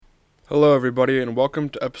Hello, everybody, and welcome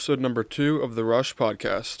to episode number 2 of the Rush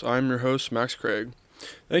Podcast. I'm your host, Max Craig.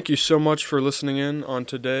 Thank you so much for listening in on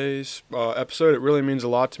today's episode. It really means a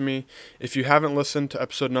lot to me. If you haven't listened to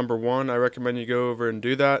episode number 1, I recommend you go over and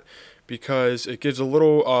do that because it gives a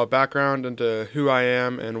little background into who I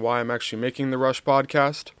am and why I'm actually making the Rush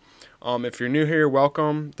Podcast. If you're new here,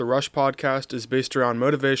 welcome. The Rush Podcast is based around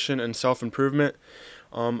motivation and self-improvement.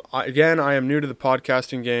 I am new to the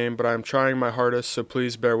podcasting game, but I'm trying my hardest, so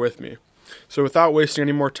please bear with me. So without wasting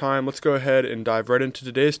any more time, let's go ahead and dive right into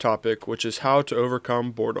today's topic, which is how to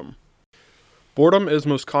overcome boredom. Boredom is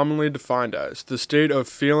most commonly defined as the state of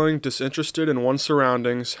feeling disinterested in one's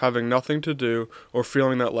surroundings, having nothing to do, or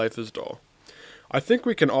feeling that life is dull. I think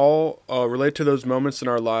we can all relate to those moments in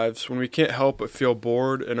our lives when we can't help but feel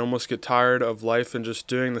bored and almost get tired of life and just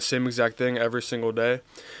doing the same exact thing every single day.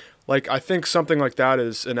 I think something like that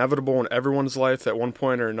is inevitable in everyone's life at one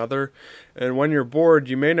point or another. And when you're bored,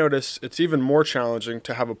 you may notice it's even more challenging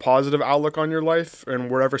to have a positive outlook on your life and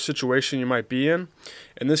whatever situation you might be in.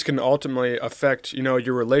 And this can ultimately affect,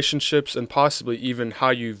 your relationships and possibly even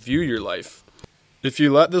how you view your life. If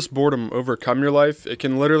you let this boredom overcome your life, it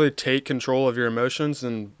can literally take control of your emotions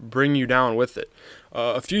and bring you down with it.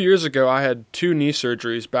 A few years ago, I had 2 knee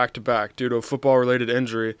surgeries back to back due to a football-related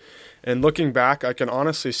injury. And looking back, I can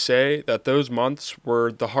honestly say that those months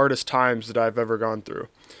were the hardest times that I've ever gone through.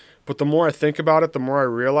 But the more I think about it, the more I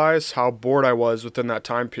realize how bored I was within that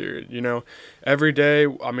time period. Every day,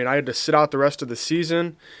 I had to sit out the rest of the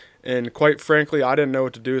season. And quite frankly, I didn't know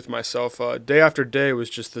what to do with myself. Day after day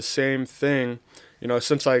was just the same thing.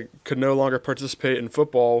 Since I could no longer participate in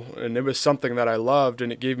football, and it was something that I loved,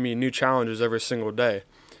 and it gave me new challenges every single day.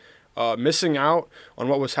 Missing out on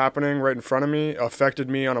what was happening right in front of me affected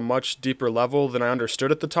me on a much deeper level than I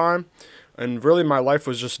understood at the time. And really, my life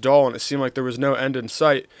was just dull, and it seemed like there was no end in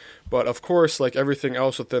sight. But of course, like everything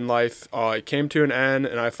else within life, it came to an end,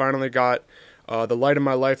 and I finally got the light in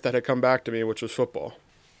my life that had come back to me, which was football.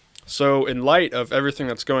 So in light of everything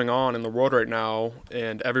that's going on in the world right now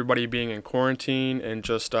and everybody being in quarantine and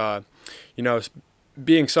just,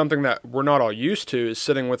 being something that we're not all used to is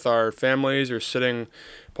sitting with our families or sitting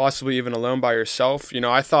possibly even alone by yourself.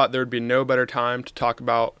 I thought there would be no better time to talk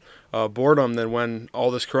about boredom than when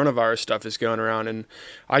all this coronavirus stuff is going around. And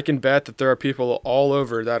I can bet that there are people all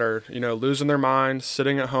over that are, losing their minds,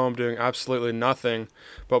 sitting at home doing absolutely nothing.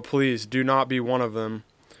 But please do not be one of them.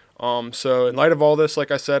 So in light of all this,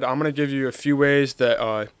 like I said, I'm going to give you a few ways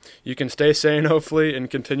that you can stay sane, hopefully, and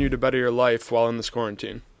continue to better your life while in this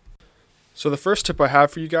quarantine. So the first tip I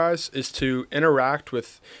have for you guys is to interact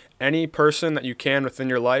with any person that you can within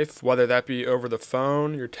your life, whether that be over the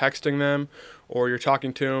phone, you're texting them, or you're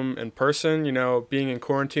talking to them in person. Being in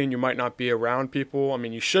quarantine, you might not be around people.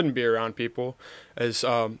 You shouldn't be around people as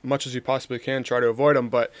much as you possibly can. Try to avoid them.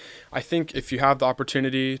 But I think if you have the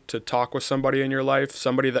opportunity to talk with somebody in your life,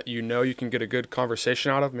 somebody that you can get a good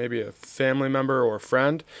conversation out of, maybe a family member or a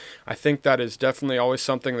friend, I think that is definitely always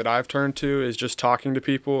something that I've turned to, is just talking to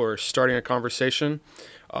people or starting a conversation.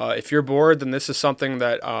 If you're bored, then this is something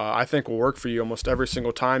that I think will work for you almost every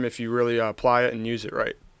single time if you really apply it and use it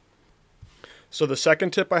right. So the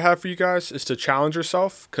second tip I have for you guys is to challenge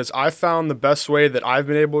yourself, because I found the best way that I've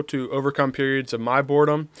been able to overcome periods of my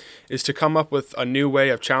boredom is to come up with a new way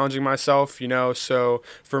of challenging myself, So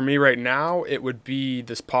for me right now, it would be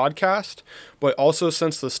this podcast, but also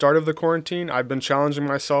since the start of the quarantine, I've been challenging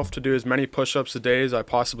myself to do as many push-ups a day as I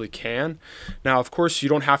possibly can. Now, of course, you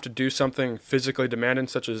don't have to do something physically demanding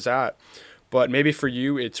such as that. But maybe for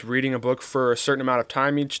you, it's reading a book for a certain amount of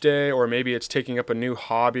time each day, or maybe it's taking up a new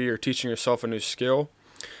hobby or teaching yourself a new skill.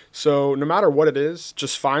 So no matter what it is,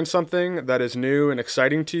 just find something that is new and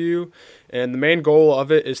exciting to you. And the main goal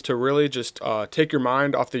of it is to really just take your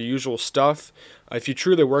mind off the usual stuff. If you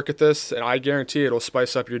truly work at this, and I guarantee it'll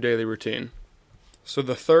spice up your daily routine. So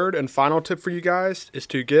the third and final tip for you guys is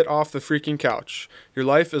to get off the freaking couch. Your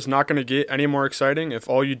life is not going to get any more exciting if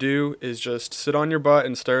all you do is just sit on your butt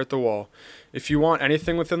and stare at the wall. If you want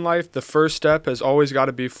anything within life, the first step has always got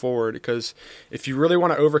to be forward, because if you really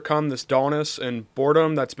want to overcome this dullness and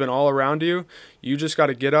boredom that's been all around you, you just got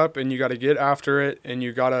to get up and you got to get after it, and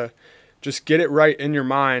you got to just get it right in your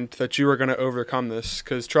mind that you are going to overcome this.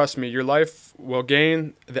 Because trust me, your life will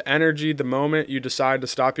gain the energy the moment you decide to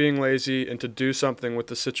stop being lazy and to do something with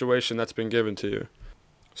the situation that's been given to you.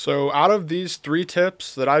 So out of these 3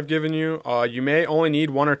 tips that I've given you, you may only need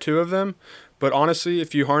 1 or 2 of them. But honestly,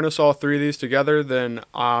 if you harness all 3 of these together, then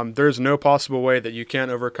there's no possible way that you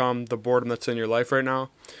can't overcome the boredom that's in your life right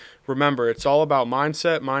now. Remember, it's all about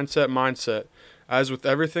mindset, mindset, mindset. As with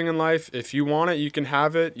everything in life, if you want it, you can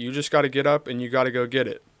have it. You just got to get up and you got to go get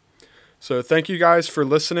it. So thank you guys for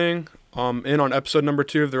listening. in on episode number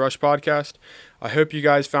 2 of the Rush Podcast. I hope you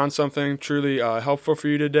guys found something truly helpful for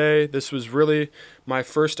you today. This was really my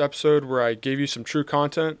first episode where I gave you some true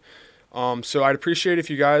content. So I'd appreciate if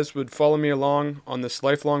you guys would follow me along on this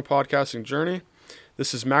lifelong podcasting journey.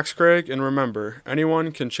 This is Max Craig, and remember,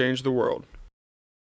 anyone can change the world.